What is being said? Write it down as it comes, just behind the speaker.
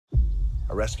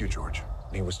I rescued George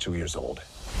when he was 2 years old.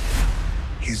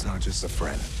 He's not just a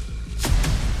friend.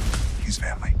 He's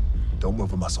family. Don't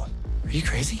move a muscle. Are you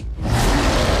crazy?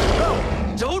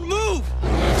 No! Don't move!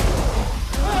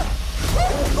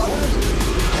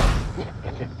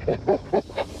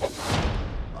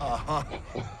 Uh-huh.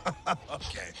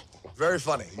 Okay. Very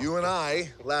funny. You and I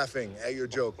laughing at your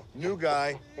joke. New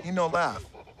guy, he no laugh.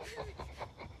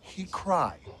 He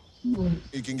cry.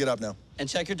 You can get up now. And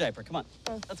check your diaper. Come on.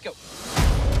 Let's go.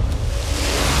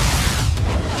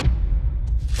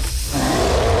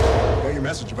 Got your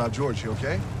message about George. You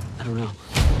okay? I don't know.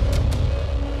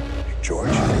 George?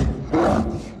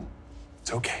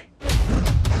 It's okay.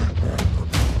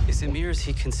 Is Amir, is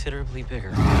he considerably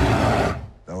bigger?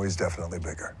 No, he's definitely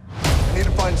bigger. I need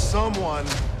to find someone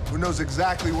who knows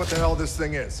exactly what the hell this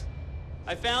thing is.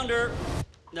 I found her.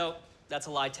 No, that's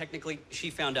a lie. Technically, she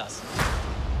found us.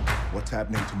 What's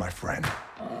happening to my friend?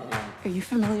 Are you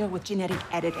familiar with genetic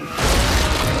editing?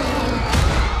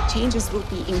 Changes will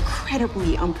be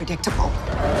incredibly unpredictable.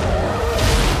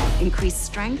 Increased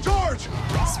strength, George!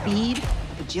 speed,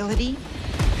 agility.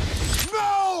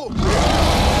 No!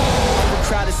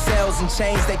 Crowded cells and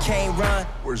chains that can't run.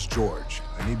 Where's George?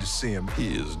 I need to see him.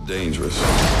 He is dangerous. I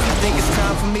think it's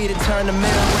time for me to turn the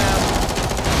middle around.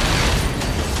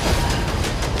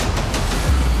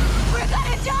 We're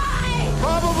gonna die!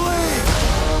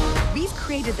 Probably! We've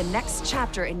created the next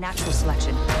chapter in natural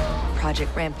selection.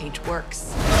 Project Rampage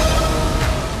works.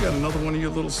 You got another one of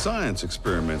your little science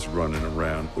experiments running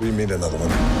around. What do you mean another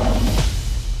one?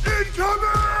 Incoming!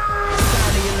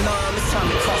 Sound the alarm, it's time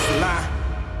to cross the line.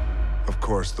 Of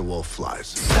course, the wolf flies.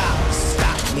 Stop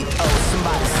me, oh,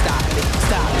 somebody stop me.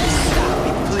 Stop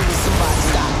me, please, somebody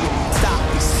stop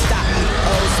me. Stop me,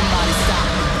 oh, somebody stop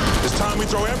me. It's time we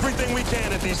throw everything we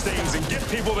can at these things and get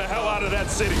people the hell out of that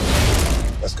city.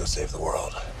 Let's go save the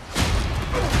world.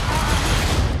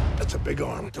 That's a big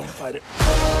arm. Don't fight it.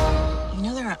 You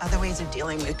know there are other ways of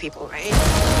dealing with people, right?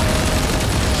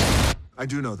 I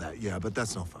do know that, yeah, but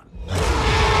that's no fun.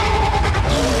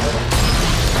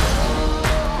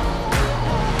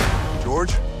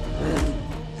 George?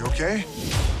 You okay?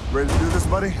 Ready to do this,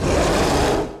 buddy?